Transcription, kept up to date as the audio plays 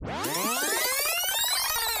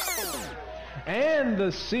And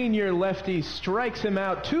the senior lefty strikes him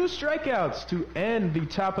out. 2 strikeouts to end the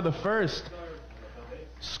top of the first.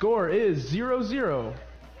 Score is 0-0.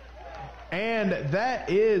 And that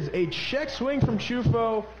is a check swing from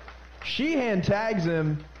Chufo. Sheehan tags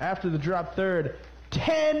him after the drop third.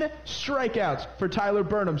 10 strikeouts for Tyler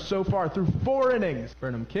Burnham so far through 4 innings.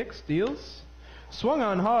 Burnham kicks, deals, swung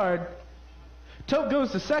on hard. Tote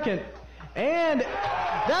goes to second, and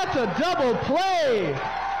that's a double play.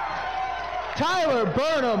 Tyler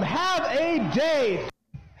Burnham, have a day.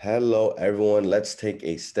 Hello, everyone. Let's take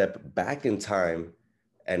a step back in time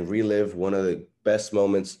and relive one of the best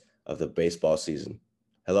moments of the baseball season.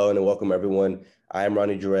 Hello and welcome, everyone. I am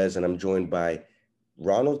Ronnie Jerez, and I'm joined by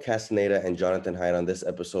Ronald Castaneda and Jonathan Hyde on this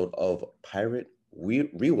episode of Pirate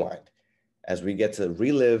Rewind, as we get to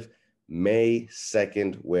relive May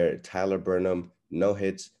 2nd, where Tyler Burnham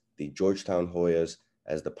no-hits the Georgetown Hoyas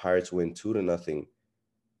as the Pirates win 2-0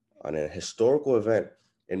 on a historical event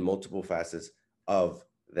in multiple facets of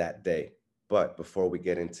that day. But before we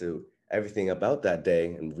get into everything about that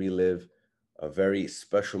day and relive a very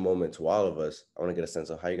special moment to all of us, I want to get a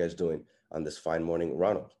sense of how you guys doing on this fine morning.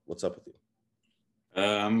 Ronald, what's up with you?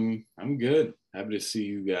 I'm good. Happy to see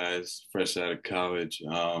you guys fresh out of college.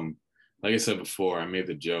 Like I said before, I made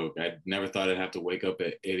the joke. I never thought I'd have to wake up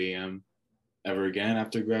at 8 a.m. ever again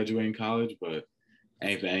after graduating college, but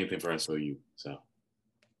anything for SOU. So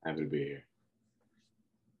happy to be here.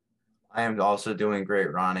 I am also doing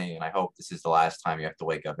great, Ronnie, and I hope this is the last time you have to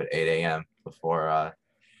wake up at 8 a.m. before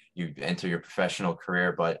you enter your professional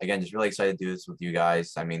career. But again, just really excited to do this with you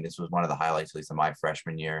guys. I mean, this was one of the highlights, at least of my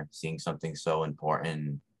freshman year, seeing something so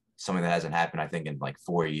important, something that hasn't happened, I think, in like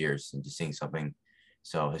 4 years, and just seeing something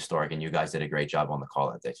so historic. And you guys did a great job on the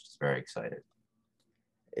call that day. Just very excited.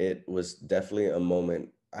 It was definitely a moment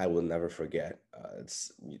I will never forget.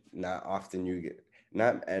 It's not often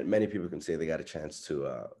not many people can say they got a chance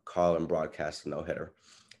to call and broadcast a no-hitter.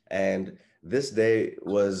 And this day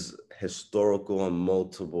was historical on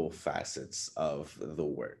multiple facets of the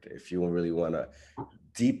word. If you really want to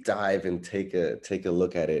deep dive and take a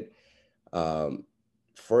look at it,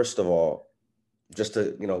 first of all, just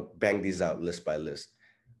to bang these out list by list.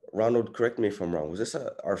 Ronald, correct me if I'm wrong. Was this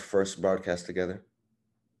our first broadcast together?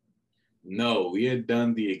 No, we had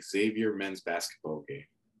done the Xavier men's basketball game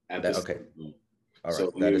at this. Okay. All right,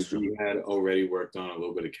 so that is true. We had already worked on a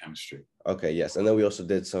little bit of chemistry. Okay, yes, and then we also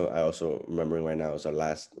did some. I also remembering right now is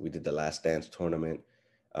we did the Last Dance tournament.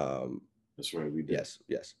 That's right, we did.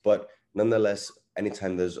 Yes. But nonetheless,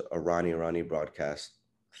 anytime there's a Ronnie broadcast,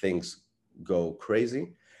 things go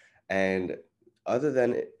crazy. And other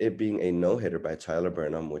than it being a no-hitter by Tyler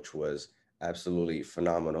Burnham, which was absolutely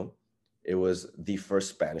phenomenal, it was the first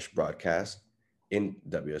Spanish broadcast in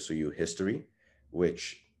WSOU history,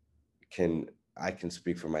 which I can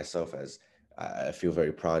speak for myself as I feel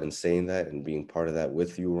very proud in saying that and being part of that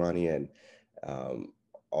with you, Ronnie, and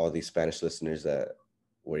all these Spanish listeners that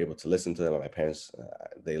were able to listen to them. My parents,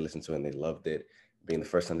 they listened to it and they loved it, being the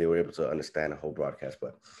first time they were able to understand a whole broadcast.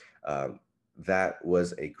 But that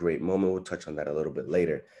was a great moment. We'll touch on that a little bit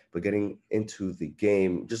later. But getting into the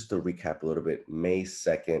game, just to recap a little bit, May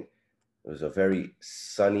 2nd, it was a very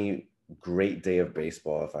sunny, great day of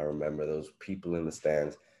baseball, if I remember. Those people in the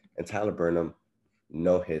stands. And Tyler Burnham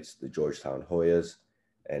no-hits the Georgetown Hoyas.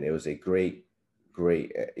 And it was a great,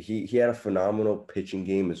 he had a phenomenal pitching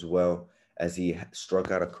game as well, as he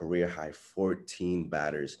struck out a career-high 14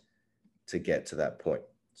 batters to get to that point.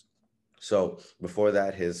 So before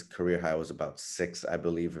that, his career high was about 6, I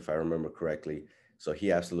believe, if I remember correctly. So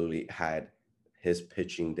he absolutely had his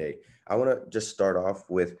pitching day. I want to just I'll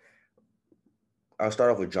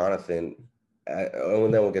start off with Jonathan,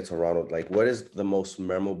 and then we'll get to Ronald. Like, what is the most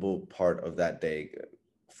memorable part of that day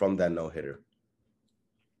from that no-hitter?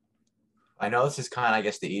 I know this is kind of, I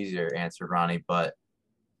guess, the easier answer, Ronnie, but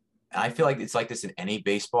I feel like it's like this in any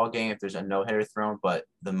baseball game if there's a no-hitter thrown, but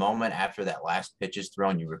the moment after that last pitch is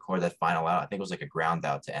thrown, you record that final out, I think it was like a ground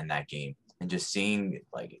out to end that game. And just seeing,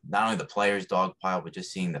 like, not only the players dogpile, but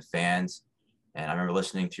just seeing the fans. And I remember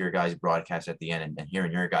listening to your guys' broadcast at the end and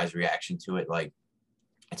hearing your guys' reaction to it. Like,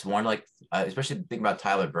 it's one, like, especially thinking about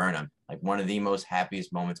Tyler Burnham, like one of the most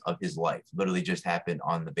happiest moments of his life literally just happened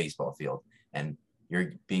on the baseball field. And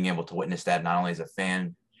you're being able to witness that not only as a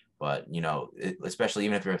fan, but, especially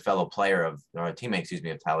even if you're a fellow player or a teammate,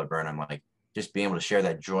 of Tyler Burnham, like just being able to share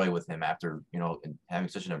that joy with him after, having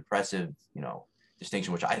such an impressive,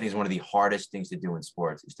 distinction, which I think is one of the hardest things to do in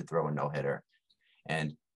sports, is to throw a no-hitter.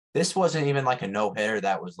 And this wasn't even like a no-hitter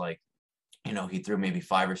that was like, he threw maybe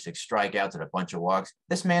 5 or 6 strikeouts and a bunch of walks.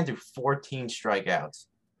 This man threw 14 strikeouts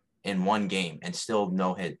in one game and still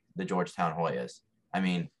no-hit the Georgetown Hoyas. I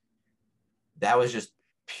mean, that was just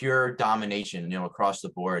pure domination, across the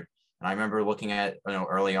board. And I remember looking at,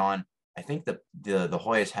 early on, I think the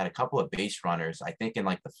Hoyas had a couple of base runners. I think in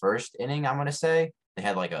like the first inning, I'm going to say they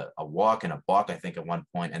had like a walk and a balk, I think at one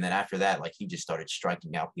point. And then after that, like he just started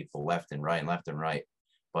striking out people left and right.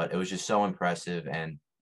 But it was just so impressive. And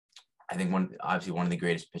I think obviously one of the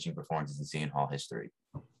greatest pitching performances in Seton Hall history,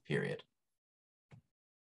 period.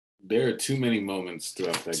 There are too many moments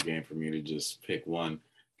throughout that game for me to just pick one.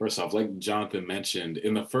 First off, like Jonathan mentioned,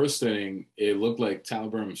 in the first inning, it looked like Tyler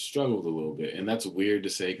Burnham struggled a little bit. And that's weird to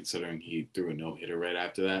say considering he threw a no-hitter right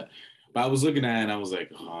after that. But I was looking at it and I was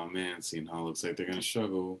like, oh, man, Seton Hall looks like they're going to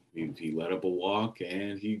struggle. He let up a walk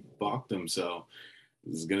and he balked them. So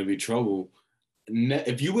this is going to be trouble.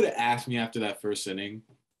 If you would have asked me after that first inning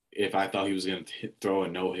if I thought he was going to throw a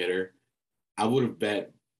no-hitter, I would have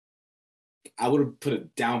put a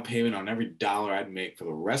down payment on every dollar I'd make for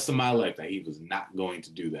the rest of my life that he was not going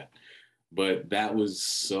to do that. But that was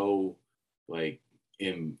so, like,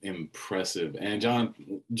 impressive. And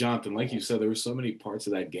Jonathan, like you said, there were so many parts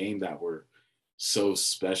of that game that were so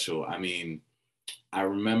special. I mean, I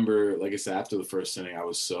remember, like I said, after the first inning, I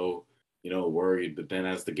was so, worried. But then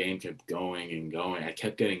as the game kept going and going, I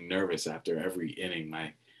kept getting nervous after every inning.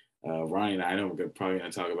 Ronnie and I know we're probably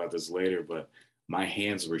going to talk about this later, but my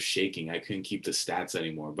hands were shaking. I couldn't keep the stats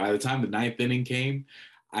anymore. By the time the ninth inning came,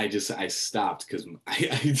 I stopped because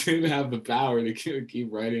I didn't have the power to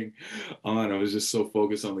keep writing on. I was just so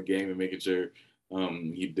focused on the game and making sure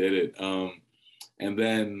he did it. And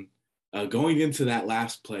then going into that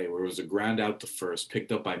last play where it was a ground out to first,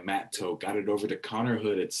 picked up by Matt Toke, got it over to Connor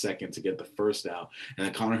Hood at second to get the first out. And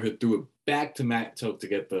then Connor Hood threw it back to Matt Toke to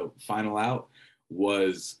get the final out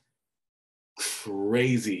was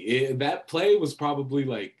crazy. That play was probably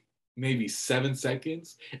like maybe 7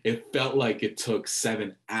 seconds. It felt like it took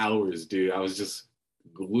 7 hours, dude. I was just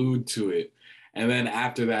glued to it. And then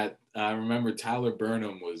after that, I remember Tyler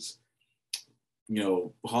Burnham was,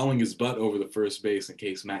 hauling his butt over the first base in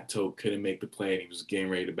case Matt Toke couldn't make the play and he was getting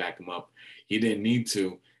ready to back him up. He didn't need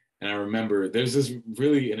to. And I remember there's this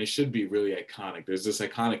really, and it should be really iconic, there's this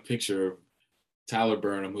iconic picture of Tyler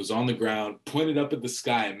Burnham, who's on the ground, pointed up at the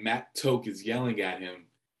sky, and Matt Toke is yelling at him.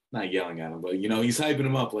 Not yelling at him, but, he's hyping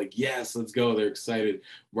him up like, yes, let's go. They're excited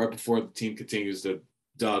right before the team continues to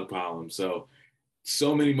dogpile him.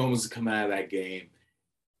 So many moments to come out of that game.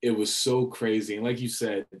 It was so crazy. And like you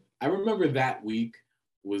said, I remember that week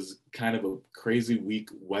was kind of a crazy week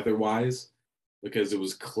weather-wise because it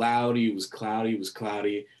was cloudy.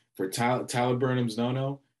 For Tyler Burnham's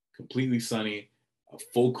no-no, completely sunny, a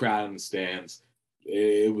full crowd in the stands.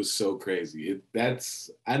 It was so crazy.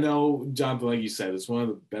 I know, Jonathan, like you said, it's one of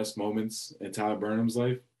the best moments in Tyler Burnham's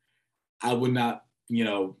life. I would not,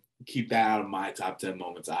 keep that out of my top 10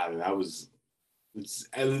 moments either.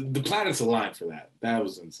 The planets aligned for that. That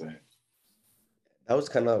was insane. That was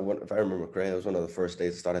kind of, if I remember correctly, that was one of the first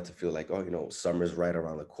days it started to feel like, summer's right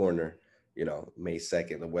around the corner. May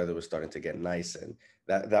 2nd, the weather was starting to get nice. And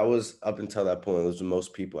that was, up until that point, it was the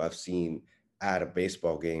most people I've seen at a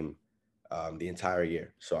baseball game the entire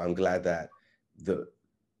year. So I'm glad that the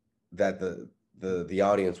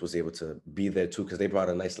audience was able to be there too, because they brought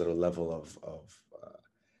a nice little level of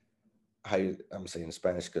I'm saying in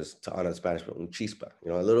Spanish because to honor Spanish, but un chispa,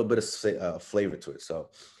 a little bit of flavor to it. So,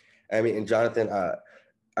 I mean, and Jonathan,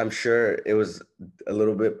 I'm sure it was a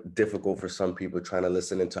little bit difficult for some people trying to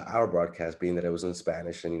listen into our broadcast, being that it was in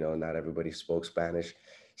Spanish and, not everybody spoke Spanish.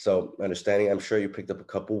 So understanding, I'm sure you picked up a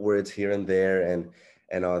couple words here and there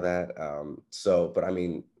and all that. But I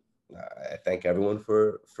mean, I thank everyone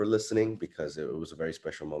for listening because it was a very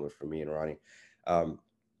special moment for me and Ronnie.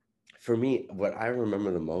 For me, what I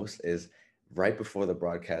remember the most is right before the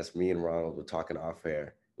broadcast, me and Ronald were talking off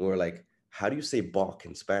air. And we were like, how do you say balk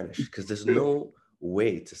in Spanish? Because there's no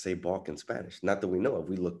way to say balk in Spanish. Not that we know of.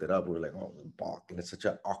 We looked it up. We were like, oh, balk. And it's such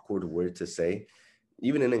an awkward word to say.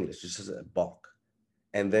 Even in English, it's just a balk.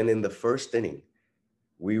 And then in the first inning,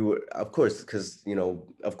 we were, of course, because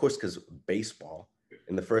baseball,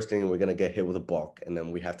 in the first inning, we're going to get hit with a balk. And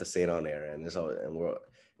then we have to say it on air. And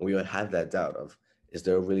we have that doubt of, is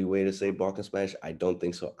there a really way to say balk in Spanish? I don't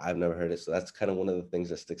think so. I've never heard it. So that's kind of one of the things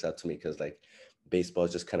that sticks out to me because like baseball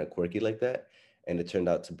is just kind of quirky like that. And it turned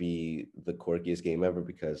out to be the quirkiest game ever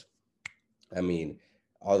because, I mean,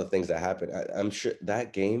 all the things that happened, I'm sure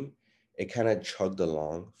that game, it kind of chugged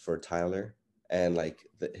along for Tyler. And like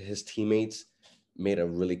his teammates made a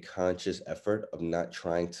really conscious effort of not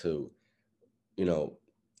trying to,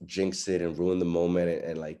 jinx it and ruin the moment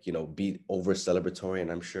and be over celebratory. And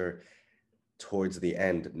I'm sure towards the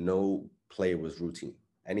end, no play was routine.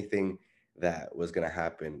 Anything that was going to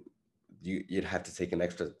happen, you'd have to take an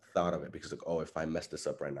extra thought of it because like, oh, if I mess this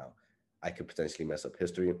up right now, I could potentially mess up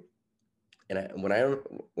history. And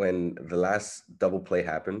when the last double play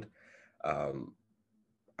happened, um,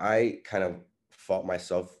 I kind of fought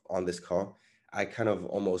myself on this call. I kind of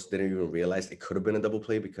almost didn't even realize it could have been a double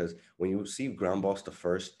play because when you see ground balls to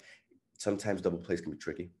first, sometimes double plays can be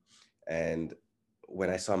tricky. And when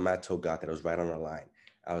I saw Matt Toe got that, it was right on the line.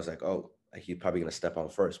 I was like, oh, he's probably gonna step on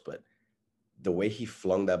first. But the way he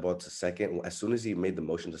flung that ball to second, as soon as he made the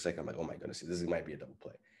motion to second, I'm like, oh my goodness, this might be a double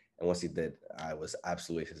play. And once he did, I was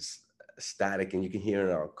absolutely ecstatic. And you can hear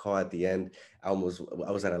in our call at the end, I was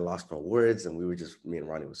at a loss for words, and me and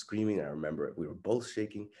Ronnie was screaming. I remember we were both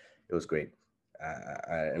shaking. It was great,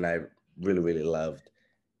 and I really, really loved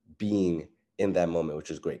being in that moment,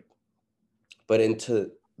 which is great. But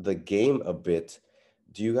into the game a bit,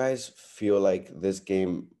 do you guys feel like this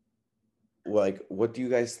game, like, what do you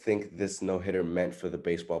guys think this no hitter meant for the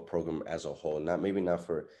baseball program as a whole? Not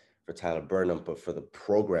for Tyler Burnham, but for the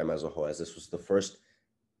program as a whole, as this was the first,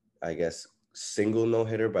 I guess, single no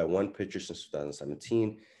hitter by one pitcher since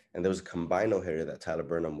 2017, and there was a combined no hitter that Tyler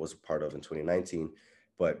Burnham was a part of in 2019.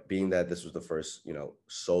 But being that this was the first,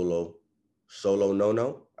 solo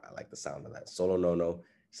no, I like the sound of that, solo no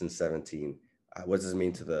since 17. What does it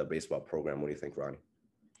mean to the baseball program? What do you think, Ronnie?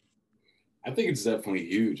 I think it's definitely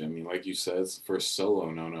huge. I mean, like you said, it's the first solo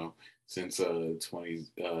no since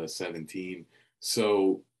 2017.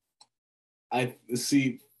 So I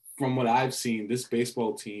see from what I've seen, this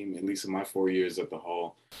baseball team, at least in my 4 years at the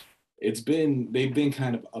Hall, they've been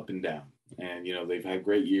kind of up and down. And, they've had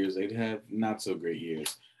great years. They'd have not so great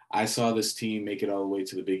years. I saw this team make it all the way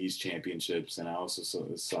to the Big East championships. And I also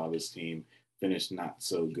saw this team finish not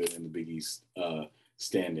so good in the Big East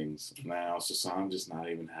standings. And I also saw them just not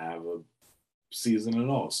even have a season at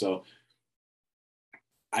all. So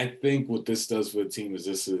I think what this does for the team is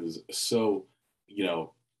this is so,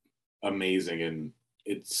 amazing. And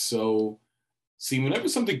it's so, whenever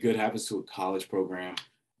something good happens to a college program,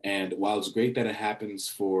 and while it's great that it happens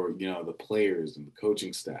for, the players and the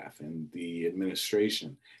coaching staff and the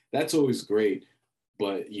administration, that's always great.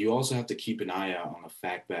 But you also have to keep an eye out on the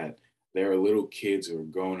fact that there are little kids who are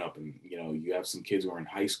growing up, and, you have some kids who are in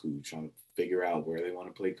high school trying to figure out where they want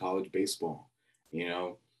to play college baseball.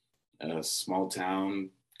 A small town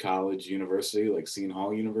college university like Seton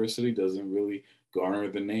Hall University doesn't really garner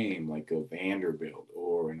the name like a Vanderbilt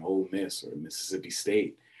or an Ole Miss or Mississippi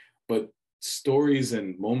State. But stories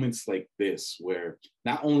and moments like this, where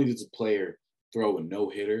not only does a player throw a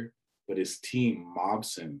no-hitter, but his team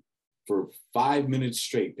mobs him for 5 minutes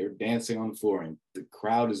straight. They're dancing on the floor and the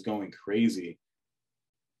crowd is going crazy.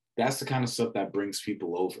 That's the kind of stuff that brings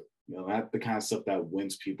people over. That's the kind of stuff that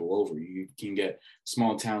wins people over. You can get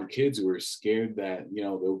small town kids who are scared that,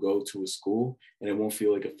 they'll go to a school and it won't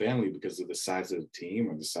feel like a family because of the size of the team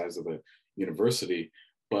or the size of the university.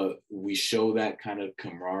 But we show that kind of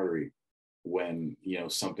camaraderie when,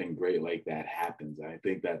 something great like that happens. I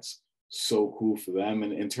think that's so cool for them.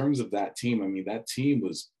 And in terms of that team, I mean, that team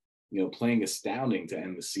was, playing astounding to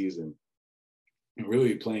end the season,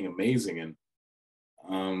 really playing amazing. And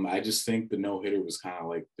I just think the no-hitter was kind of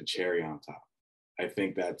like the cherry on top. I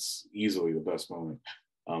think that's easily the best moment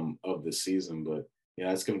of the season. But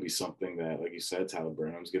that's going to be something that, like you said, Tyler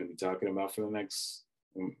Burnham's going to be talking about for the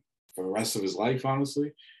rest of his life,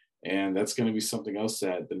 honestly. And that's going to be something else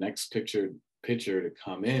that the next pitcher to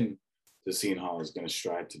come in to Seton Hall is going to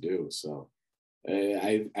strive to do. So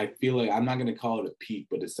I feel like I'm not going to call it a peak,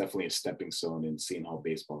 but it's definitely a stepping stone in Seton Hall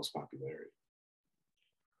baseball's popularity.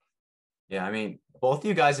 Yeah, I mean, both of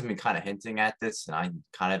you guys have been kind of hinting at this, and I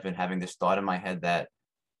kind of been having this thought in my head that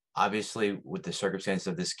obviously with the circumstances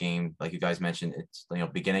of this game, like you guys mentioned, it's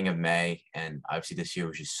beginning of May, and obviously this year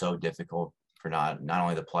was just so difficult for not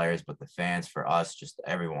only the players but the fans, for us, just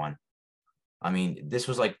everyone. I mean, this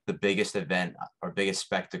was like the biggest event or biggest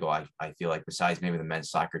spectacle, I feel like, besides maybe the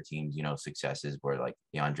men's soccer team's, successes where like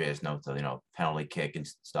the Andreas Nota, penalty kick and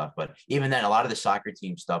stuff. But even then, a lot of the soccer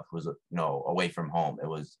team stuff was, away from home. It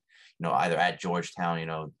was, either at Georgetown,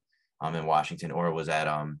 in Washington, or it was at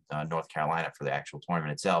North Carolina for the actual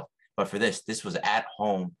tournament itself. But for this was at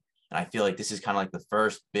home. And I feel like this is kind of like the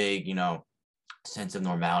first big, sense of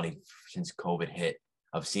normality since COVID hit,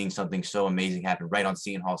 of seeing something so amazing happen right on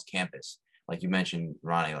Seton Hall's campus. Like you mentioned,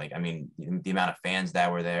 Ronnie, like, I mean, the amount of fans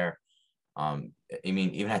that were there. I mean,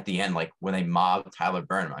 even at the end, like when they mobbed Tyler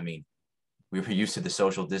Burnham, I mean, we were used to the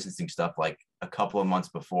social distancing stuff like a couple of months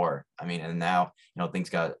before. I mean, and now, things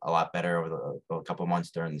got a lot better over a couple of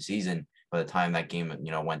months during the season. By the time that game,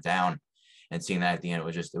 went down, and seeing that at the end, it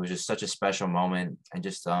was just such a special moment. And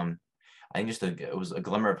just, I think it was a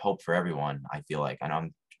glimmer of hope for everyone. I feel like, I know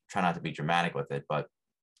I'm try not to be dramatic with it, but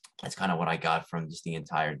that's kind of what I got from just the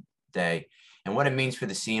entire day and what it means for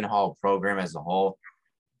the Seton Hall program as a whole.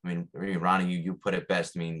 I mean, Ronnie, you put it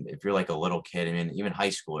best. I mean, if you're like a little kid, I mean, even high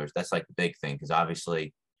schoolers, that's like the big thing, because obviously,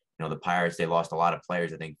 you know, the Pirates, they lost a lot of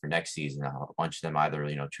players, I think, for next season. A bunch of them either,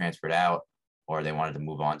 you know, transferred out or they wanted to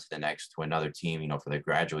move on to another team, you know, for their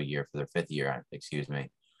graduate year, for their 5th year, excuse me.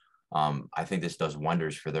 I think this does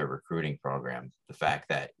wonders for their recruiting program. The fact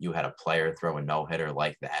that you had a player throw a no-hitter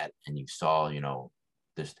like that, and you saw, you know,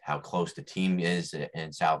 just how close the team is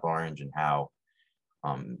in South Orange and how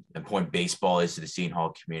important baseball is to the Seton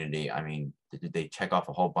Hall community. I mean, they check off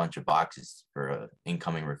a whole bunch of boxes for an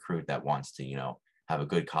incoming recruit that wants to, you know, have a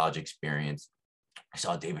good college experience. I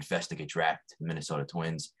saw David Festa get drafted to the Minnesota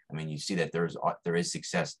Twins. I mean, you see that there is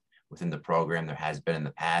success within the program. There has been in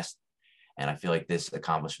the past. And I feel like this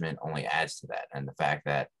accomplishment only adds to that. And the fact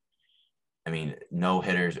that, I mean,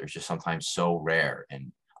 no-hitters are just sometimes so rare.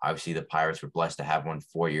 And obviously the Pirates were blessed to have one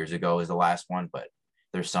 4 years ago as the last one, but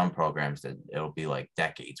there's some programs that it'll be like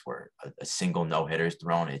decades where a single no-hitter is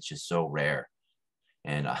thrown. It's just so rare.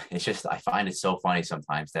 And it's just, I find it so funny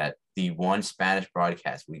sometimes that the one Spanish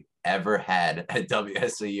broadcast we've ever had at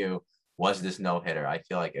WSOU was this no-hitter. I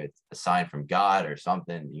feel like it's a sign from God or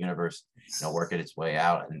something, the universe, you know, working its way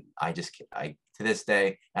out. And I to this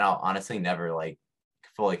day, and I'll honestly never like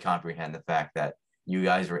fully comprehend the fact that you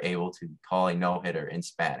guys were able to call a no-hitter in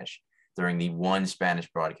Spanish during the one Spanish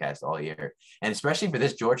broadcast all year. And especially for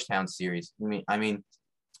this Georgetown series, I mean,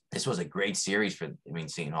 this was a great series for,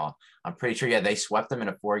 Seton Hall. I'm pretty sure, they swept them in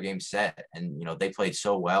a 4-game set, and, you know, they played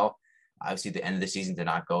so well. Obviously, the end of the season did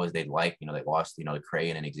not go as they'd like. You know, they lost, you know, to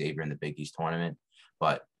Creighton and Xavier in the Big East tournament.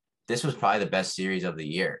 But this was probably the best series of the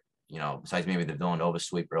year, you know, besides maybe the Villanova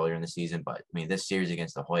sweep earlier in the season. But, I mean, this series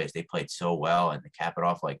against the Hoyas, they played so well, and to cap it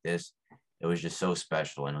off like this, it was just so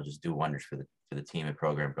special, and it'll just do wonders for the team and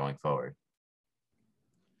program going forward.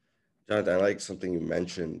 Jonathan, I like something you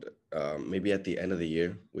mentioned. Maybe at the end of the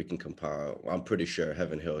year, we can compile. I'm pretty sure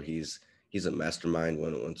Heaven Hill, he's a mastermind.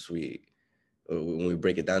 When we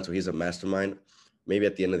break it down to, he's a mastermind. Maybe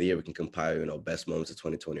at the end of the year, we can compile, you know, best moments of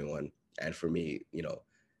 2021. And for me, you know,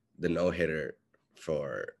 the no-hitter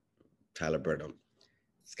for Tyler Burnham,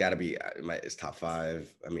 it's got to be, it's top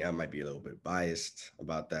 5. I mean, I might be a little bit biased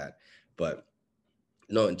about that, but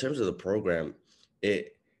no, in terms of the program,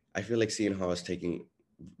 I feel like Seton Hall is taking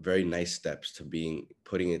very nice steps to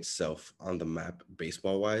putting itself on the map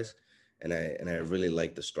baseball wise, and I really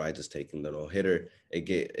like the strides it's taking. The no-hitter,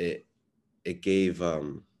 it gave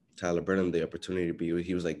Tyler Burnham the opportunity to be,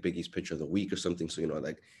 he was like Big East pitcher of the week or something, so, you know,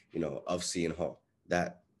 like, you know, of Seton Hall,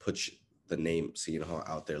 that puts the name Seton Hall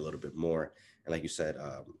out there a little bit more. And like you said,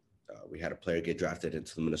 we had a player get drafted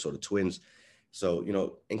into the Minnesota Twins, so, you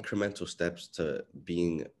know, incremental steps to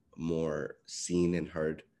being more seen and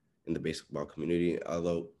heard in the baseball community.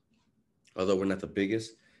 Although we're not the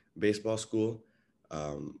biggest baseball school,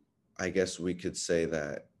 I guess we could say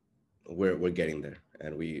that we're getting there,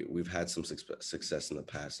 and we've had some success in the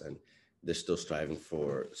past, and they're still striving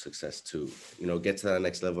for success to, you know, get to that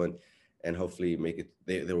next level and hopefully make it.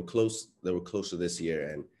 They were closer this year,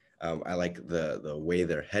 and I like the way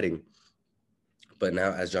they're heading. But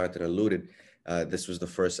now, as Jonathan alluded, this was the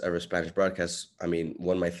first ever Spanish broadcast. I mean,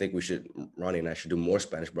 one might think Ronnie and I should do more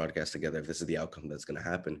Spanish broadcasts together if this is the outcome that's going to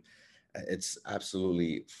happen. It's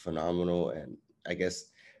absolutely phenomenal. And I guess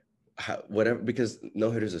because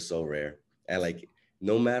no-hitters are so rare. And like,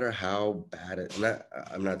 no matter how bad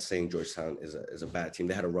I'm not saying Georgetown is a bad team.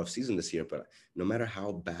 They had a rough season this year, but no matter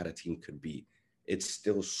how bad a team could be, it's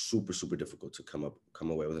still super, super difficult to come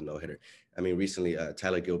away with a no-hitter. I mean, recently,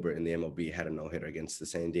 Tyler Gilbert in the MLB had a no-hitter against the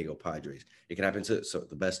San Diego Padres. It can happen to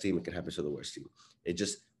the best team. It can happen to the worst team. It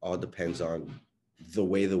just all depends on the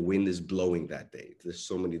way the wind is blowing that day. There's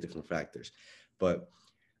so many different factors. But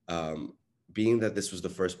being that this was the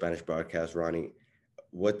first Spanish broadcast, Ronnie,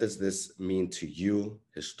 what does this mean to you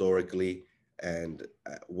historically? And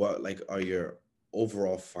what are your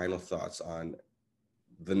overall final thoughts on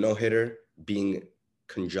the no-hitter being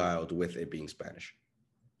congealed with it being Spanish?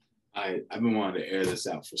 I've been wanting to air this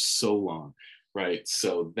out for so long, right?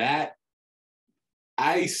 So that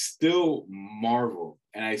I still marvel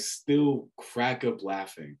and I still crack up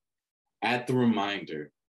laughing at the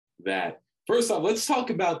reminder that, first off, let's talk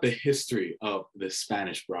about the history of the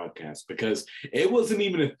Spanish broadcast, because it wasn't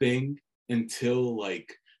even a thing until like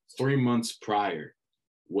 3 months prior,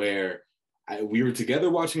 where we were together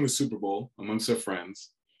watching the Super Bowl amongst our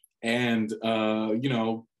friends. And, you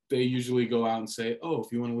know, they usually go out and say, oh,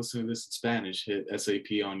 if you want to listen to this in Spanish, hit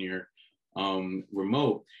SAP on your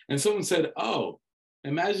remote. And someone said, oh,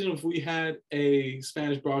 imagine if we had a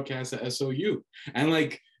Spanish broadcast at SOU. And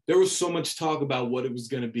like, there was so much talk about what it was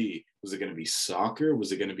going to be. Was it going to be soccer?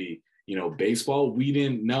 Was it going to be, baseball? We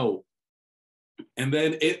didn't know. And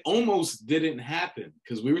then it almost didn't happen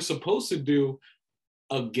because we were supposed to do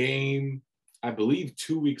a game, I believe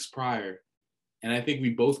 2 weeks prior. And I think we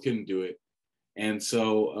both couldn't do it. And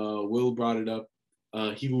so Will brought it up.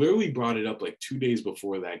 He literally brought it up like 2 days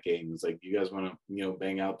before that game. It's like, you guys want to,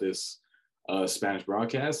 bang out this Spanish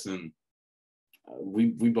broadcast? And we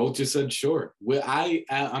both just said, sure.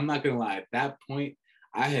 I'm not going to lie. At that point,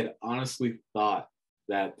 I had honestly thought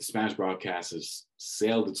that the Spanish broadcast has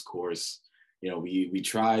sailed its course. We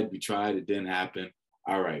tried, it didn't happen.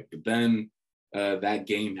 All right. But then that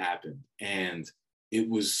game happened, and it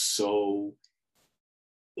was so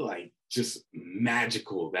just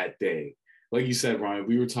magical that day. Like you said, Ryan,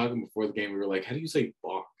 we were talking before the game. We were like, how do you say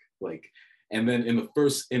balk? And then in the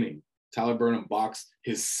first inning, Tyler Burnham balks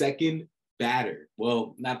his second batter.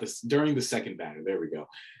 Well, during the second batter. There we go.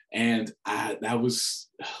 And that was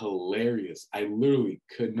hilarious. I literally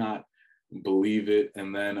could not believe it.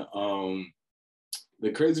 And then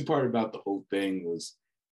the crazy part about the whole thing was,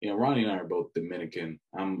 Ronnie and I are both Dominican.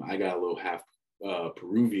 I got a little half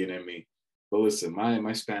Peruvian in me. But listen,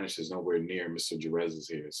 my Spanish is nowhere near Mr. Jerez's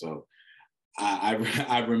here. So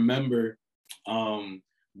I remember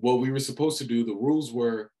what we were supposed to do. The rules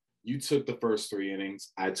were, you took the first 3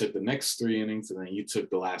 innings, I took the next 3 innings, and then you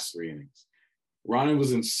took the last 3 innings. Ronnie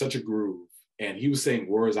was in such a groove, and he was saying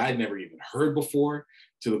words I'd never even heard before,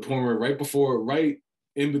 to the point where right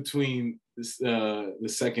in between this, the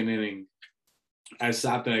second inning, I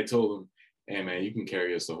stopped and I told him, hey, man, you can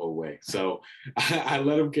carry us the whole way. So I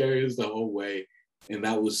let him carry us the whole way, and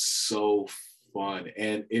that was so fun.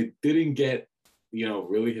 And it didn't get,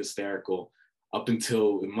 really hysterical up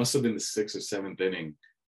until it must have been the 6th or 7th inning,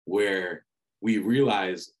 where we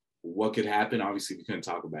realized what could happen. Obviously, we couldn't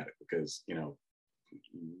talk about it because,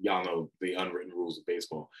 y'all know the unwritten rules of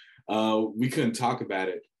baseball. We couldn't talk about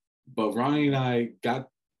it, but Ronnie and I got,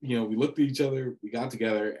 we looked at each other, we got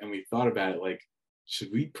together, and we thought about it, like,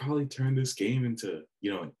 should we probably turn this game into,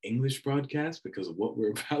 an English broadcast because of what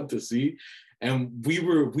we're about to see? And we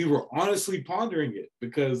were honestly pondering it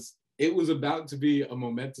because it was about to be a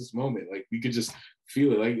momentous moment. Like, we could just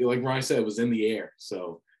feel it. Like Ryan said, it was in the air.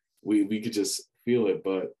 So we could just feel it.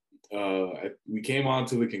 But we came on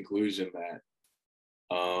to the conclusion that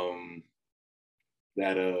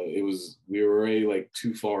we were already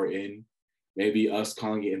too far in. Maybe us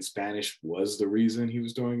calling it in Spanish was the reason he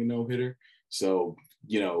was doing a no-hitter. So,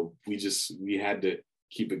 we had to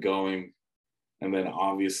keep it going. And then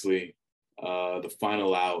obviously the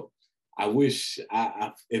final out, I wish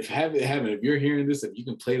if you're hearing this, if you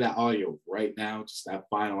can play that audio right now, just that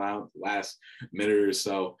final out, last minute or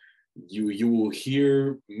so, you will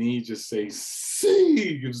hear me just say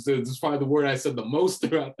 "see." It's probably the word I said the most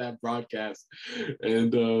throughout that broadcast.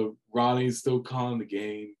 And Ronnie's still calling the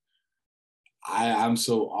game. I'm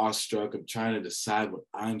so awestruck. I'm trying to decide what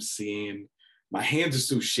I'm seeing. My hands are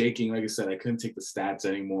still shaking. Like I said, I couldn't take the stats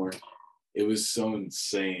anymore. It was so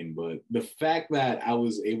insane. But the fact that I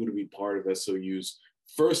was able to be part of SOU's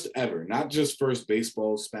first ever, not just first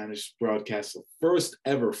baseball Spanish broadcast, the first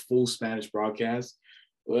ever full Spanish broadcast,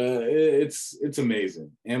 it's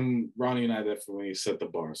amazing. And Ronnie and I definitely set the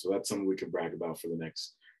bar. So that's something we can brag about for the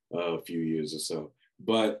next few years or so.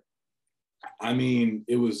 But I mean,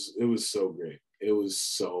 it was so great. It was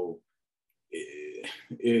so,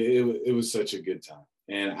 it was such a good time.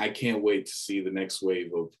 And I can't wait to see the next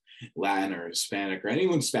wave of Latin or Hispanic or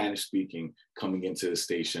anyone Spanish speaking coming into the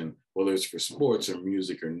station, whether it's for sports or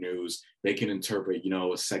music or news. They can interpret,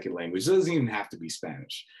 a second language. It doesn't even have to be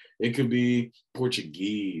Spanish. It could be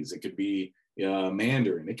Portuguese. It could be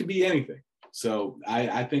Mandarin. It could be anything. So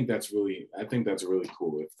I think that's really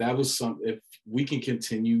cool. If we can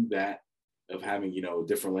continue that of having,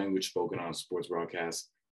 different language spoken on sports broadcasts,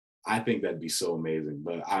 I think that'd be so amazing.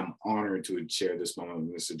 But I'm honored to share this moment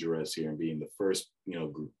with Mr. Jerez here and being the first,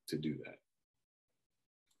 group to do that.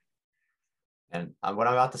 And what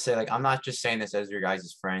I'm about to say, I'm not just saying this as your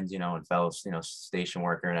guys' friends, and fellow, station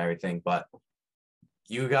worker and everything, but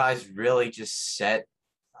you guys really just set,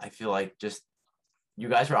 I feel like you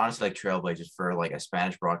guys were honestly trailblazers for a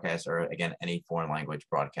Spanish broadcast or, again, any foreign language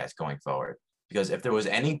broadcast going forward. Because if there was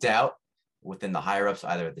any doubt within the higher ups,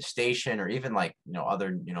 either at the station or even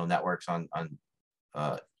other, networks on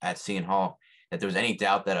at Seton Hall, that there was any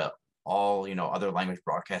doubt that all, other language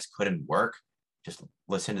broadcasts couldn't work, just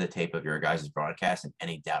listen to the tape of your guys' broadcast, and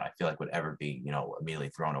any doubt I feel like would ever be, immediately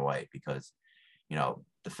thrown away. Because,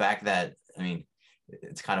 the fact that, I mean,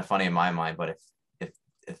 it's kind of funny in my mind, but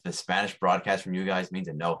if the Spanish broadcast from you guys means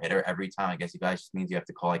a no-hitter every time, I guess you guys just means you have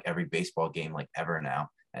to call every baseball game ever now,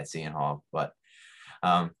 at Seton Hall. But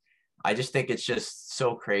I just think it's just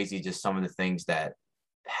so crazy, just some of the things that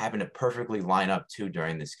happen to perfectly line up too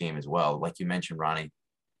during this game as well. Like you mentioned, Ronnie,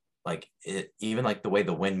 like even like the way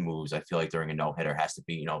the wind moves, I feel like during a no-hitter has to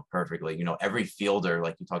be, perfectly, every fielder,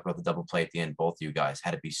 like you talked about the double play at the end, both of you guys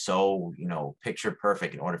had to be so, picture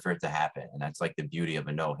perfect in order for it to happen. And that's like the beauty of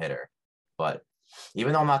a no-hitter. But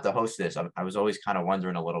even though I'm not the host of this, I was always kind of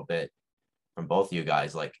wondering a little bit from both of you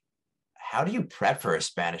guys, like, how do you prep for a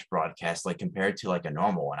Spanish broadcast, like compared to like a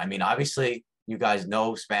normal one? I mean, obviously you guys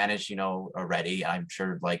know Spanish, already. I'm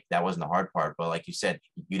sure like that wasn't the hard part, but like you said,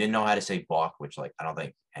 you didn't know how to say balk, which like, I don't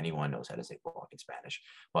think anyone knows how to say balk in Spanish,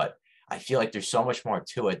 but I feel like there's so much more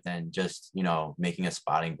to it than just, making a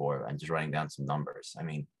spotting board and just writing down some numbers. I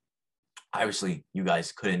mean, obviously you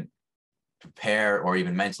guys couldn't prepare or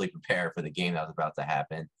even mentally prepare for the game that was about to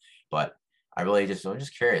happen, but I'm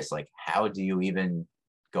just curious, like, how do you even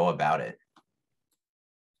go about it?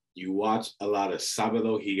 You watch a lot of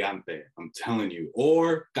Sábado Gigante, I'm telling you,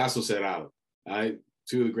 or Caso Cerrado.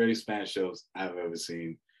 Two of the greatest Spanish shows I've ever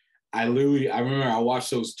seen. I remember I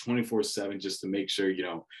watched those 24/7 just to make sure,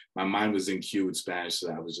 my mind was in cue with Spanish,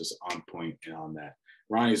 so I was just on point and on that.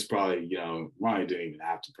 Ronnie's probably, Ronnie didn't even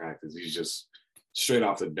have to practice. He's just straight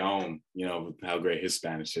off the dome, with how great his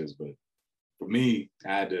Spanish is. But for me,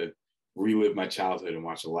 I had to relive my childhood and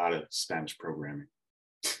watch a lot of Spanish programming.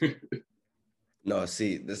 No,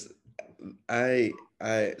 see this. I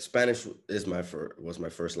Spanish was my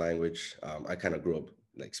first language. I kind of grew up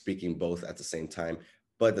like speaking both at the same time.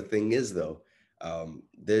 But the thing is, though,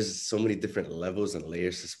 there's so many different levels and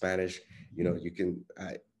layers to Spanish. You can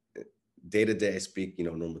day to day I speak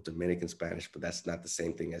normal Dominican Spanish, but that's not the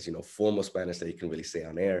same thing as formal Spanish that you can really say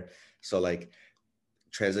on air. So like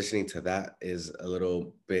transitioning to that is a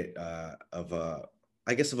little bit of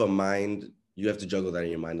a mind. You have to juggle that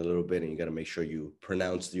in your mind a little bit, and you got to make sure you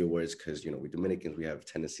pronounce your words because we Dominicans, we have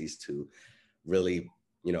tendencies to really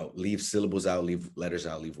leave syllables out, leave letters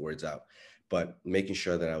out, leave words out. But making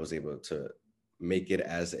sure that I was able to make it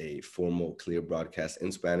as a formal, clear broadcast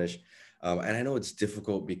in Spanish. And I know it's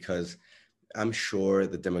difficult because I'm sure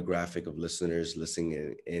the demographic of listeners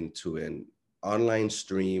listening into an online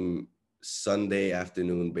stream Sunday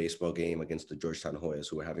afternoon baseball game against the Georgetown Hoyas,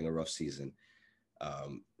 who are having a rough season,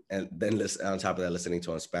 and then on top of that, listening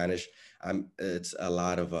to on Spanish, it's a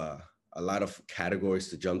lot of categories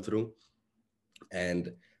to jump through,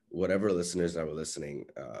 and whatever listeners that were listening,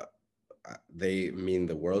 they mean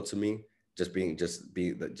the world to me. Just being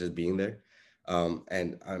there,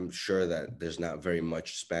 and I'm sure that there's not very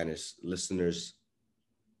much Spanish listeners,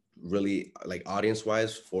 really, like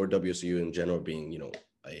audience-wise, for WSU in general, being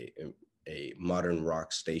a modern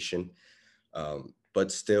rock station,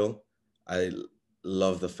 but still, I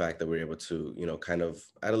love the fact that we're able to, kind of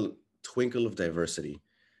add a twinkle of diversity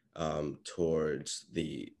towards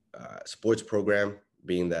the sports program,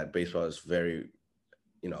 being that baseball is very,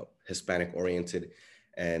 Hispanic oriented.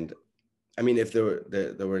 And I mean, if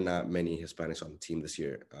there were not many Hispanics on the team this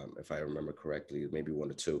year, if I remember correctly, maybe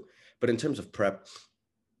one or two. But in terms of prep,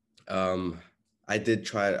 I did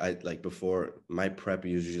try, before my prep,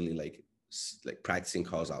 usually like practicing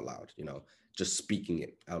calls out loud, just speaking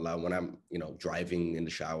it out loud when I'm, driving in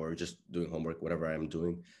the shower, just doing homework, whatever I'm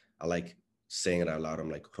doing. I like saying it out loud.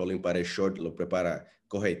 I'm like, rolling para short, lo prepara,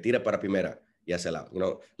 coge, tira para primera, y hace out.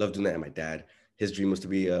 Love doing that. And my dad, his dream was to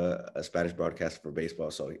be a Spanish broadcaster for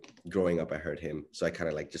baseball. So growing up, I heard him. So I kind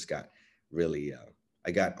of just got really,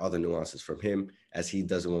 I got all the nuances from him as he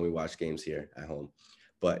does it when we watch games here at home.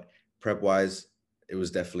 But prep wise, it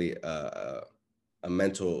was definitely a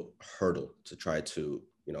mental hurdle to try to,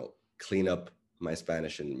 clean up my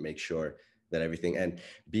Spanish and make sure that everything, and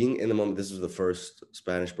being in the moment, this was the first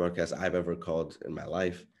Spanish broadcast I've ever called in my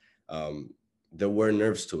life. There were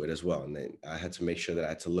nerves to it as well. And then I had to make sure that I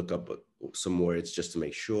had to look up some words just to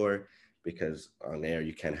make sure, because on air,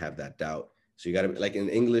 you can't have that doubt. So you got to, like in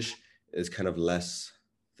English, it's kind of less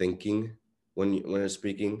thinking when you're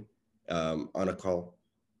speaking on a call.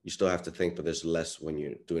 You still have to think, but there's less when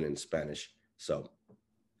you're doing it in Spanish. So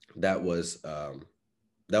that was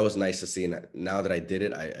nice to see. And now that I did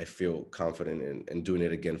it, I feel confident in doing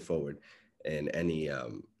it again forward in any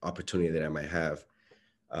opportunity that I might have.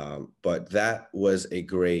 But that was a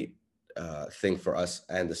great thing for us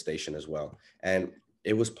and the station as well. And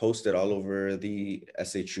it was posted all over the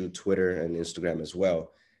SHU Twitter and Instagram as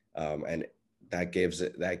well. And that gave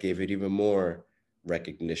it even more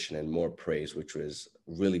recognition and more praise, which was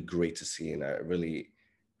really great to see. And I really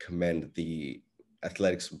commend the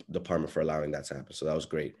athletics department for allowing that to happen. So that was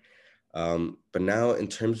great. But now in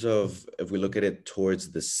terms of, if we look at it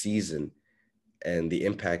towards the season, and the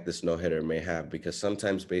impact this no-hitter may have, because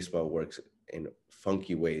sometimes baseball works in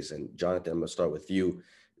funky ways. And Jonathan, I'm gonna start with you.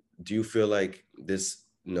 Do you feel like this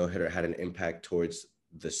no-hitter had an impact towards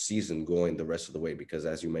the season going the rest of the way? Because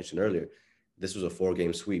as you mentioned earlier, this was a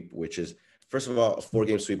 4-game sweep, which is, first of all, a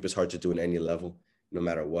 4-game sweep is hard to do in any level, no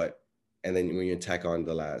matter what. And then when you tack on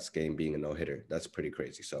the last game being a no-hitter, that's pretty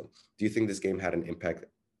crazy. So do you think this game had an impact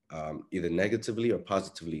either negatively or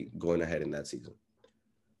positively going ahead in that season?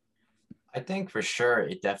 I think for sure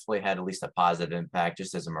it definitely had at least a positive impact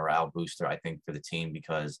just as a morale booster, I think, for the team,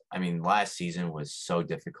 because I mean, last season was so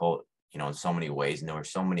difficult, in so many ways. And there were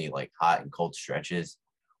so many like hot and cold stretches,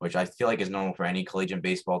 which I feel like is normal for any collegiate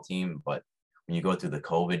baseball team. But when you go through the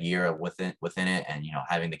COVID year within it and,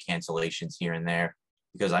 having the cancellations here and there,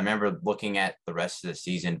 because I remember looking at the rest of the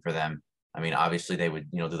season for them. I mean, obviously they would,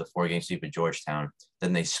 do the 4-game sweep at Georgetown.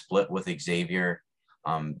 Then they split with Xavier.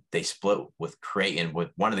 They split with Creighton. With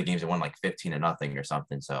one of the games, they won like 15-0 or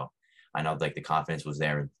something. So I know like the confidence was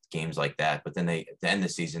there in games like that. But then at the end of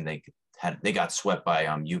the season, they got swept by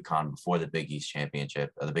UConn before the Big East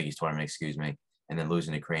championship, or the Big East tournament, excuse me, and then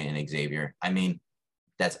losing to Creighton and Xavier. I mean,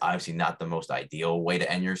 that's obviously not the most ideal way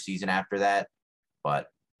to end your season after that. But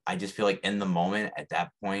I just feel like in the moment at that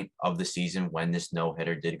point of the season when this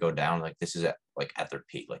no-hitter did go down, like this is at their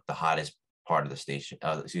peak, like the hottest part of the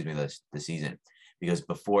the season. Because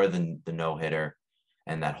before the no-hitter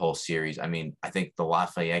and that whole series, I mean, I think the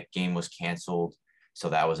Lafayette game was canceled. So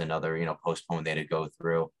that was another, postponement they had to go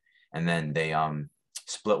through. And then they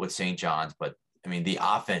split with St. John's. But, I mean, the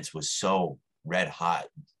offense was so red hot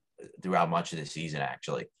throughout much of the season,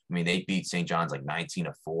 actually. I mean, they beat St. John's like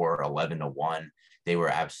 19-4, 11-1. They were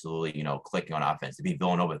absolutely, clicking on offense. They beat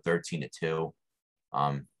Villanova 13-2.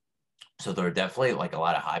 So there were definitely like a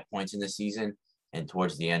lot of high points in the season. And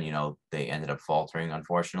towards the end, they ended up faltering,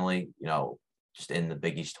 unfortunately, just in the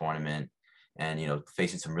Big East tournament and,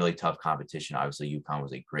 facing some really tough competition. Obviously, UConn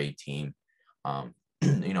was a great team,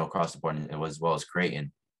 across the board, and as well as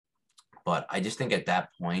Creighton. But I just think at that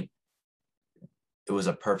point, it was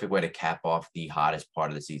a perfect way to cap off the hottest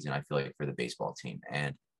part of the season, I feel like, for the baseball team.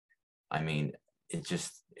 And I mean, it's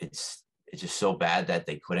just so bad that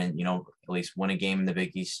they couldn't, at least win a game in the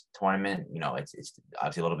Big East tournament. It's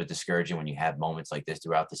obviously a little bit discouraging when you have moments like this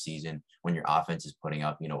throughout the season, when your offense is putting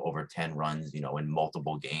up, over 10 runs, in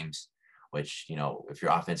multiple games, which, if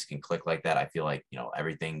your offense can click like that, I feel like,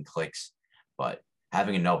 everything clicks. But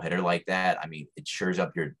having a no-hitter like that, I mean, it shores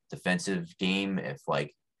up your defensive game. If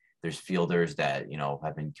like there's fielders that,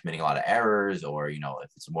 have been committing a lot of errors, or,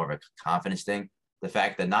 if it's more of a confidence thing, the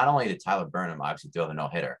fact that not only did Tyler Burnham obviously do have a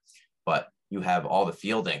no-hitter, but you have all the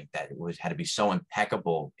fielding that had to be so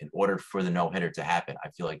impeccable in order for the no-hitter to happen. I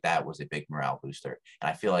feel like that was a big morale booster. And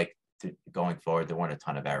I feel like going forward, there weren't a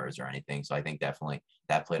ton of errors or anything. So I think definitely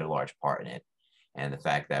that played a large part in it. And the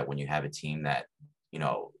fact that when you have a team that,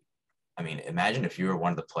 I mean, imagine if you were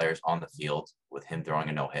one of the players on the field with him throwing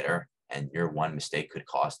a no-hitter and your one mistake could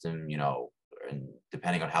cost him, and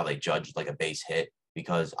depending on how they judge like a base hit,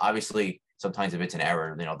 because obviously sometimes if it's an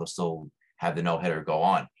error, they'll still have the no-hitter go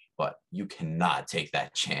on. But you cannot take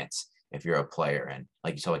that chance if you're a player. And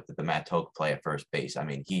like you saw, like the Matt Toke play at first base. I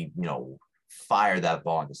mean, he, fired that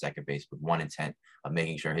ball into second base with one intent of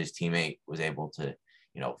making sure his teammate was able to,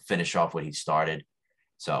 finish off what he started.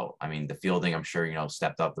 So, I mean, the fielding, I'm sure,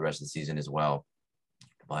 stepped up the rest of the season as well.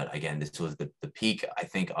 But again, this was the peak, I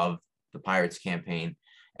think, of the Pirates campaign.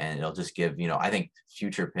 And it'll just give, I think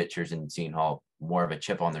future pitchers in Seton Hall more of a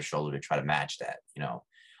chip on their shoulder to try to match that,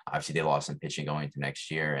 Obviously, they lost some pitching going into next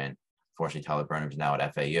year, and fortunately, Tyler Burnham's now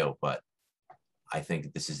at FAU. But I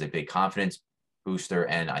think this is a big confidence booster,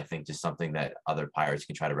 and I think just something that other Pirates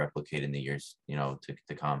can try to replicate in the years,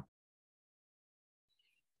 to come.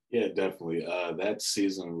 Yeah, definitely. That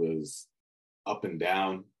season was up and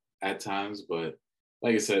down at times, but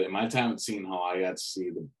like I said, in my time at Seton Hall, I got to see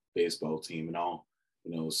the baseball team and all,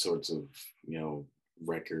 sorts of,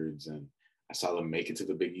 records, and I saw them make it to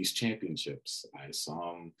the Big East championships. I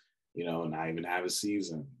saw them, not even have a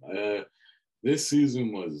season. This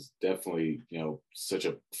season was definitely, such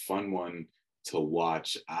a fun one to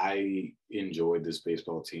watch. I enjoyed this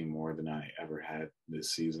baseball team more than I ever had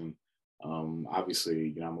this season.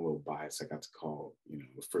 Obviously, I'm a little biased. I got to call,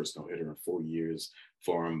 the first no-hitter in 4 years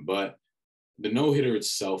for him, but the no-hitter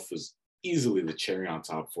itself was easily the cherry on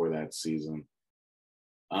top for that season.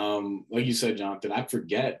 Like you said, Jonathan, I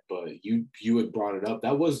forget, but you had brought it up.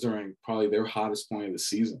 That was during probably their hottest point of the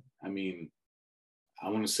season. I mean, I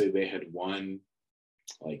want to say they had won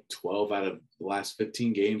like 12 out of the last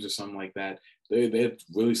 15 games or something like that. They're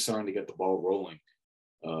really starting to get the ball rolling.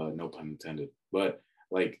 No pun intended. But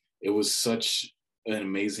like it was such an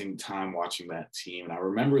amazing time watching that team. And I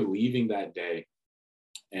remember leaving that day,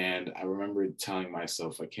 and I remember telling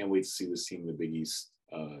myself, I can't wait to see this team in the Big East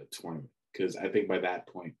tournament, because I think by that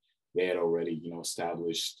point they had already,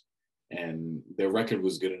 established, and their record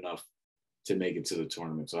was good enough to make it to the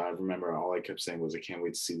tournament. So I remember all I kept saying was, I can't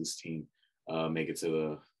wait to see this team make it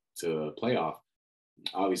to the playoff.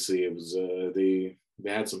 Obviously, it was they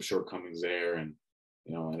had some shortcomings there, and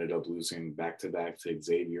ended up losing back to back to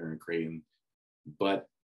Xavier and Creighton. But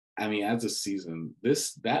I mean, as a season,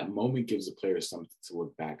 that moment gives the players something to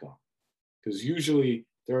look back on, because usually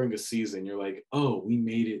during a season you're like, oh, we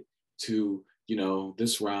made it to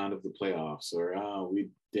this round of the playoffs, or oh, we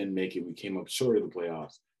didn't make it, we came up short of the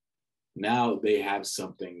playoffs. Now they have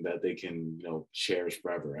something that they can cherish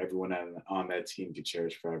forever. Everyone on that team can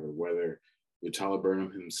cherish forever, whether you're Tyler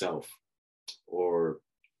Burnham himself, or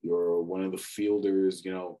you're one of the fielders,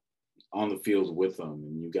 on the field with them,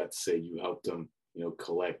 and you got to say you helped them,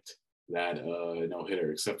 collect that no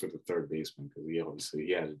hitter, except for the third baseman, because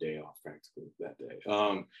he had a day off practically that day.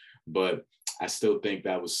 But I still think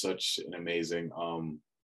that was such an amazing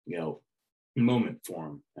moment for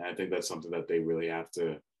him, and I think that's something that they really have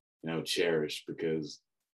to cherish, because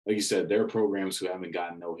like you said, there are programs who haven't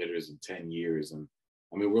gotten no hitters in 10 years, and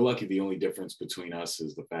I mean, we're lucky. The only difference between us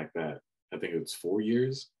is the fact that I think it's 4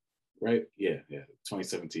 years, right? Yeah,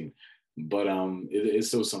 2017. But it's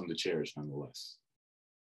still something to cherish nonetheless.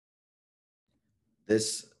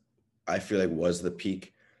 This, I feel like, was the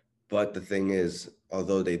peak. But the thing is,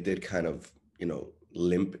 although they did kind of,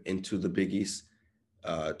 limp into the Big East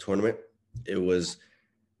tournament, it was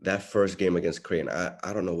that first game against Creighton.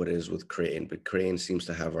 I don't know what it is with Creighton, but Creighton seems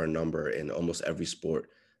to have our number in almost every sport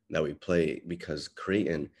that we play, because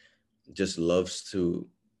Creighton just loves to,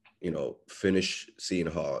 finish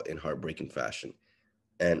Seton Hall in heartbreaking fashion.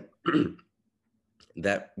 And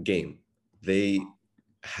that game, they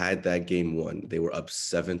had that game won. They were up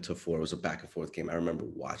 7-4. It was a back and forth game. I remember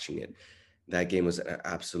watching it. That game was an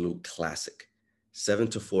absolute classic.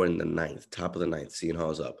 7-4 in the ninth, top of the ninth. Seton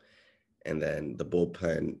Hall's up, and then the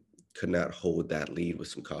bullpen could not hold that lead with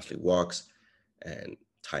some costly walks and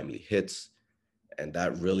timely hits, and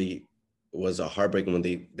that really was a heartbreaking when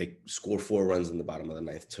they scored 4 runs in the bottom of the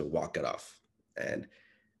ninth to walk it off. And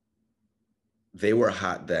they were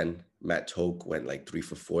hot then. Matt Toke went like 3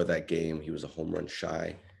 for 4 that game. He was a home run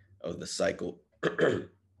shy of the cycle.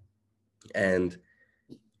 And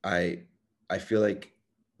I feel like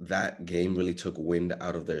that game really took wind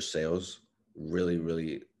out of their sails really,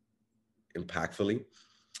 really impactfully.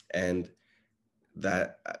 And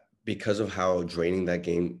that because of how draining that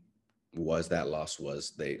game was, that loss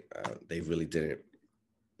was, they really didn't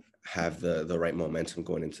have the right momentum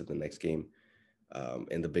going into the next game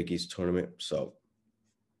in the Big East tournament. So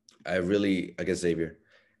against Xavier,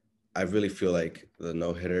 I really feel like the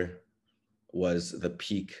no-hitter was the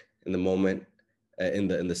peak in the moment in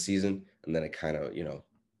the season, and then it kind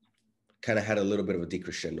of had a little bit of a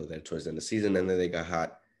decrescendo there towards the end of the season, and then they got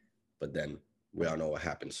hot, but then we all know what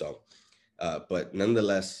happened. So, but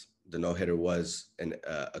nonetheless, the no-hitter was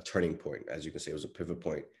a turning point. As you can say, it was a pivot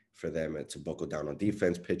point for them to buckle down on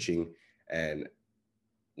defense, pitching. And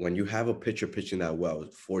when you have a pitcher pitching that well,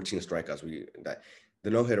 14 strikeouts, the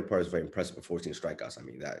no-hitter part is very impressive, but 14 strikeouts, I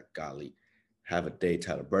mean, that, golly, have a day,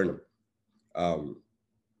 Tyler Burnham.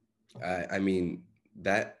 I mean,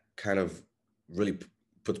 that kind of really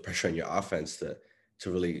puts pressure on your offense to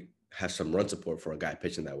really have some run support for a guy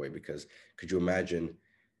pitching that way, because could you imagine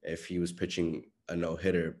if he was pitching a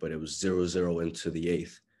no-hitter, but it was 0-0 into the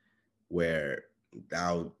 8th, where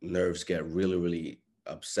now nerves get really, really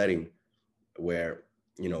upsetting, where,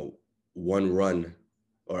 one run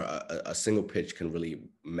or a single pitch can really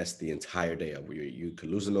mess the entire day up, where you could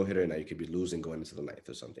lose a no-hitter and now you could be losing going into the 9th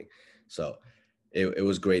or something. So it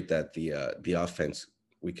was great that the offense,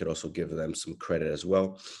 we could also give them some credit as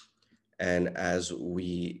well. And as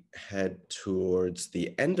we head towards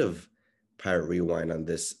the end of Pirate Rewind on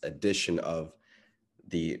this edition of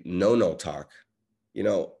the No Talk,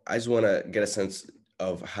 I just want to get a sense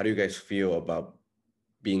of, how do you guys feel about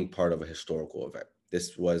being part of a historical event?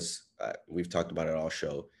 This was, we've talked about it all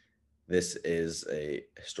show. This is a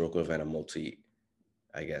historical event of multi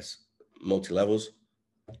levels,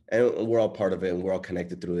 and we're all part of it, and we're all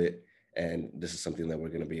connected through it. And this is something that we're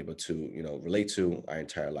going to be able to, relate to our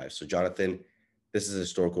entire lives. So Jonathan, this is a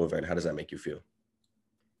historical event. How does that make you feel?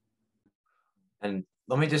 And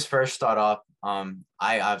let me just first start off.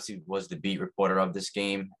 I obviously was the beat reporter of this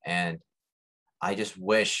game, and I just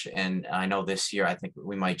wish, and I know this year, I think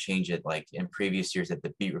we might change it, like in previous years, that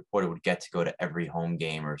the beat reporter would get to go to every home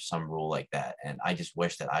game or some rule like that. And I just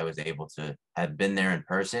wish that I was able to have been there in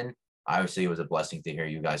person obviously it was a blessing to hear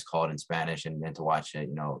you guys call it in Spanish and to watch it,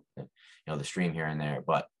 the stream here and there.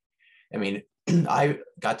 But I mean, I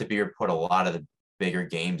got to be report a lot of the bigger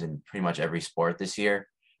games in pretty much every sport this year.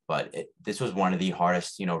 But this was one of the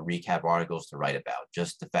hardest, recap articles to write about.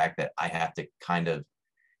 Just the fact that I have to kind of,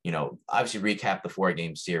 obviously recap the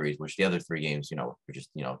 4-game series, which the other 3 games, were just,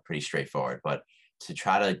 pretty straightforward. But to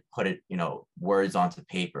try to put it, words onto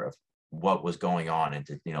paper of what was going on and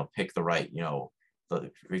to, pick the right, for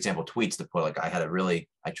example, tweets to put, like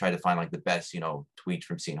I tried to find like the best, tweets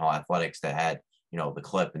from Seton Hall Athletics that had, the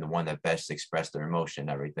clip and the one that best expressed their emotion and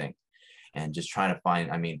everything. And just trying to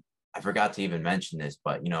find, I mean, I forgot to even mention this,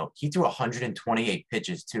 but, he threw 128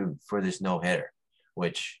 pitches too for this no-hitter,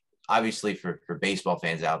 which obviously for baseball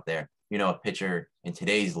fans out there, a pitcher in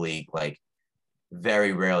today's league, like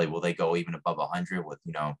very rarely will they go even above 100 with,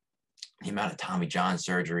 the amount of Tommy John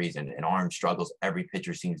surgeries and arm struggles every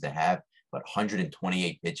pitcher seems to have. But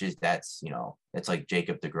 128 pitches, that's like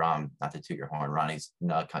Jacob deGrom, not to toot your horn, Ronnie's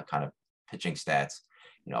kind of pitching stats,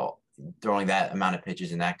 throwing that amount of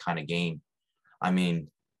pitches in that kind of game. I mean,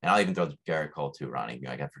 and I'll even throw Garrett Cole too, Ronnie.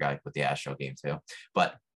 I forgot with the Astro game too.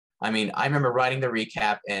 But I mean, I remember writing the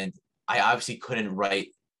recap, and I obviously couldn't write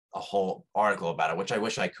a whole article about it, which I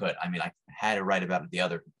wish I could. I mean, I had to write about the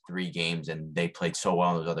other 3 games, and they played so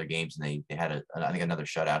well in those other games, and they had I think another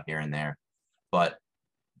shutout here and there. But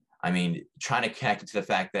I mean, trying to connect it to the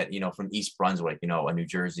fact that, from East Brunswick, a New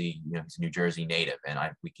Jersey, he's a New Jersey native. And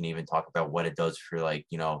we can even talk about what it does for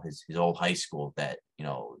his old high school that,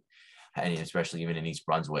 and especially even in East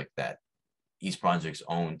Brunswick, that East Brunswick's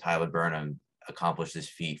own Tyler Burnham accomplished this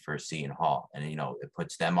feat for Seton Hall. And, it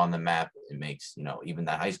puts them on the map. It makes, even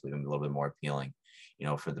that high school even a little bit more appealing,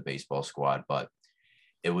 for the baseball squad. But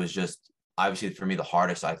it was just, obviously for me, the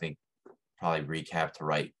hardest, I think, probably recap to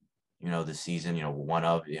write, this season,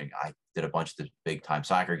 I did a bunch of the big time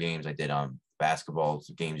soccer games. I did basketball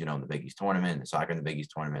games, in the Big East tournament, the soccer in the Big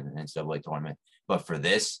East tournament, and NCAA tournament. But for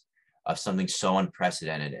this, something so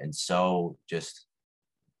unprecedented and so just,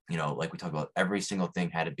 like we talked about, every single thing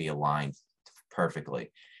had to be aligned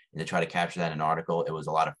perfectly. And to try to capture that in an article, it was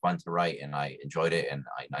a lot of fun to write, and I enjoyed it, and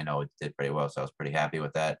I know it did pretty well, so I was pretty happy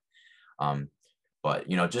with that. But,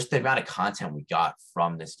 just the amount of content we got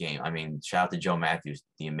from this game. I mean, shout out to Joe Matthews,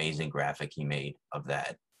 the amazing graphic he made of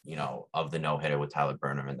that, of the no-hitter with Tyler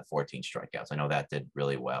Burnham and the 14 strikeouts. I know that did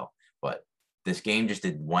really well. But this game just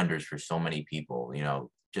did wonders for so many people,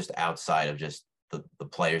 just outside of just the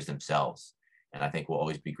players themselves. And I think we'll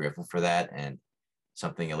always be grateful for that. And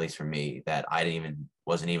something, at least for me, that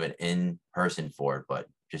wasn't even in person for it, but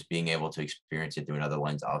just being able to experience it through another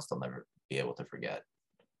lens, I'll still never be able to forget.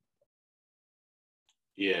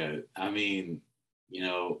 Yeah, I mean,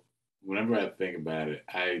 whenever I think about it,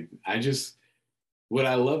 I just, what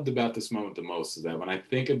I loved about this moment the most is that when I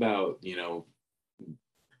think about,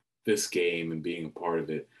 this game and being a part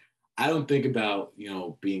of it, I don't think about,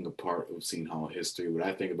 being a part of Seton Hall history. What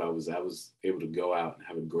I think about was I was able to go out and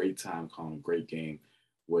have a great time calling a great game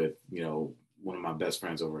with, one of my best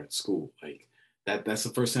friends over at school. Like that's the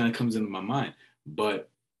first thing that comes into my mind. But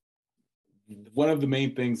one of the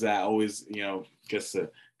main things that I always, gets to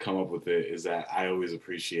come up with it is that I always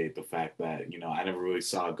appreciate the fact that, I never really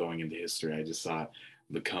saw it going into history. I just saw it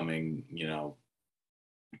becoming,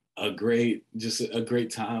 a great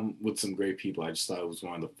time with some great people. I just thought it was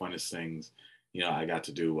one of the funnest things, I got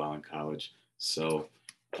to do while in college. So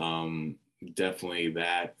definitely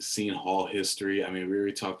that Seton Hall history. I mean, we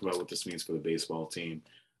already talked about what this means for the baseball team,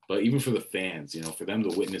 but even for the fans, for them to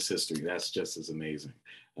witness history, that's just as amazing.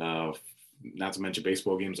 Not to mention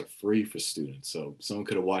baseball games are free for students. So someone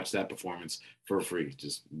could have watched that performance for free.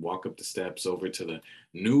 Just walk up the steps over to the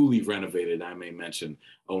newly renovated, I may mention,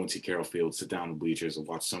 Owen T. Carroll Field, sit down in the bleachers and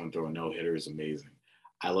watch someone throw a no-hitter is amazing.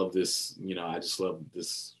 I love this, I just love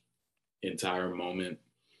this entire moment.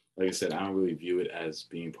 Like I said, I don't really view it as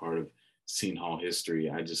being part of Seton Hall history.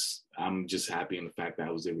 I'm just happy in the fact that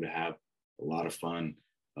I was able to have a lot of fun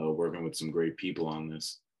working with some great people on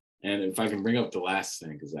this. And if I can bring up the last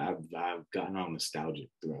thing, because I've gotten all nostalgic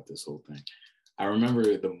throughout this whole thing. I remember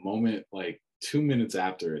the moment, like 2 minutes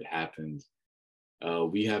after it happened,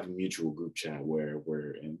 we have a mutual group chat where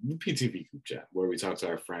we're in the PTV group chat, where we talk to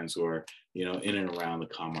our friends who are, in and around the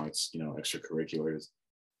ComArts, extracurriculars.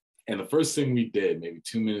 And the first thing we did, maybe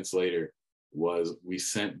 2 minutes later, was we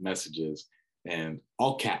sent messages and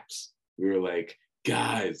all caps. We were like,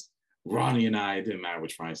 guys, Ronnie and I, it didn't matter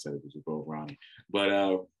which Ronnie said it because we're both Ronnie,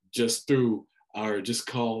 but just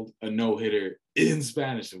called a no-hitter in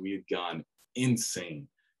Spanish, and we had gone insane.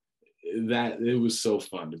 That it was so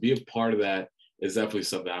fun to be a part of. That is definitely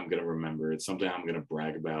something I'm going to remember. It's something I'm going to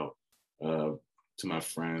brag about to my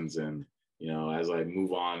friends. And, as I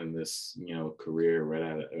move on in this, career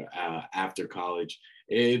right after college,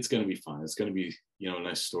 it's going to be fun. It's going to be, a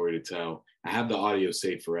nice story to tell. I have the audio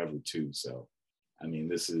saved forever too. So, I mean,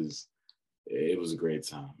 it was a great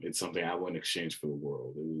time. It's something I wouldn't exchange for the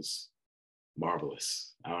world. It was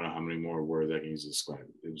marvelous. I don't know how many more words I can use to describe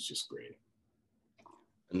it. It was just great.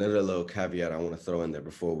 Another little caveat I want to throw in there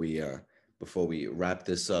before we wrap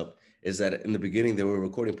this up is that in the beginning there were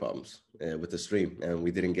recording problems with the stream, and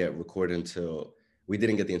we didn't get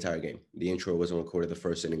the entire game. The intro wasn't recorded. The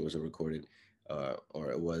first inning wasn't recorded,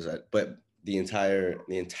 but the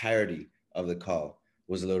entirety of the call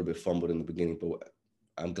was a little bit fumbled in the beginning. But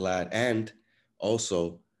I'm glad, and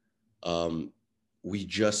also, we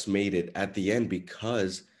just made it at the end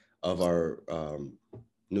because of our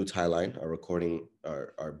new tie line, our recording,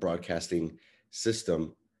 our broadcasting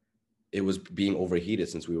system. It was being overheated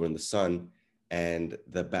since we were in the sun, and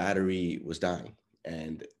the battery was dying,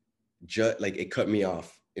 and it cut me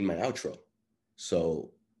off in my outro.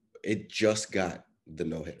 So it just got the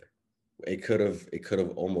no-hitter. It could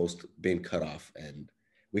have almost been cut off, and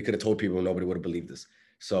we could have told people, nobody would have believed this.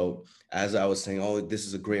 So as I was saying, oh, this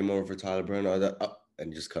is a great moment for Tyler Burner,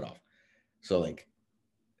 and just cut off. So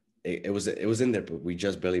it was in there, but we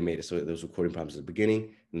just barely made it. So there was recording problems at the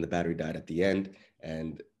beginning, and the battery died at the end,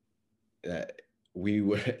 and we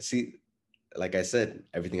were like I said,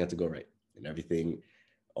 everything had to go right, and everything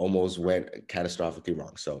almost went catastrophically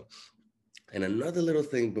wrong. So, and another little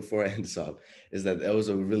thing before I end this up is that was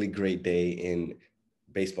a really great day in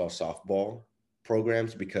baseball, softball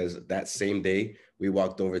programs, because that same day we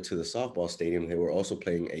walked over to the softball stadium. They were also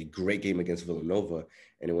playing a great game against Villanova,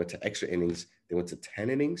 and it went to extra innings. They went to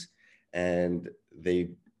 10 innings, and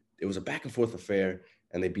it was a back and forth affair,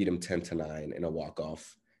 and they beat them 10-9 in a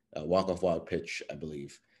walk-off wild pitch, I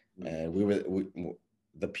believe. And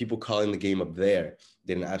the people calling the game up there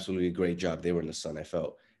did an absolutely great job. They were in the sun. I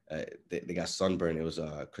felt they got sunburned. It was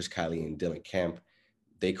Chris Kiley and Dylan Camp.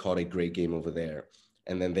 They called a great game over there.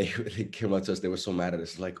 And then they came up to us. They were so mad at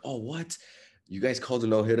us. Like, oh, what? You guys called a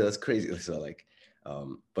no-hitter? That's crazy. So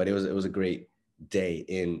but it was a great day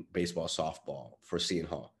in baseball, softball for Seton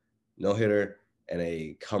Hall. No-hitter and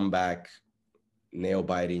a comeback,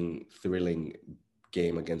 nail-biting, thrilling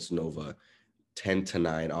game against Nova,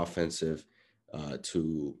 10-9 offensive,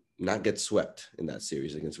 to not get swept in that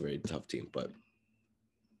series against a very tough team. But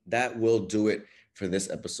that will do it for this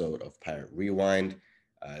episode of Pirate Rewind.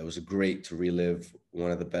 It was great to relive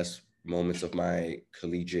one of the best moments of my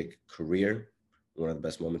collegiate career, one of the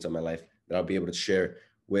best moments of my life that I'll be able to share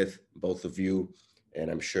with both of you. And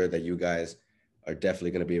I'm sure that you guys are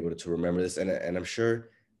definitely going to be able to remember this. And I'm sure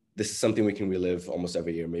this is something we can relive almost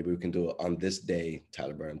every year. Maybe we can do it on this day.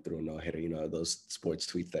 Tyler Byrne threw a no-hitter, those sports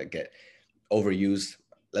tweets that get overused.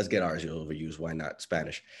 Let's get ours overused. Why not?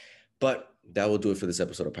 Spanish. But that will do it for this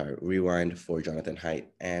episode of Pirate Rewind. For Jonathan Haidt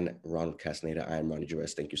and Ronald Castaneda, I am Ronnie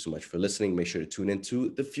Jerez. Thank you so much for listening. Make sure to tune into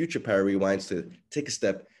the future Pirate Rewinds to take a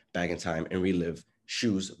step back in time and relive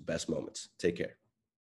Shoe's best moments. Take care.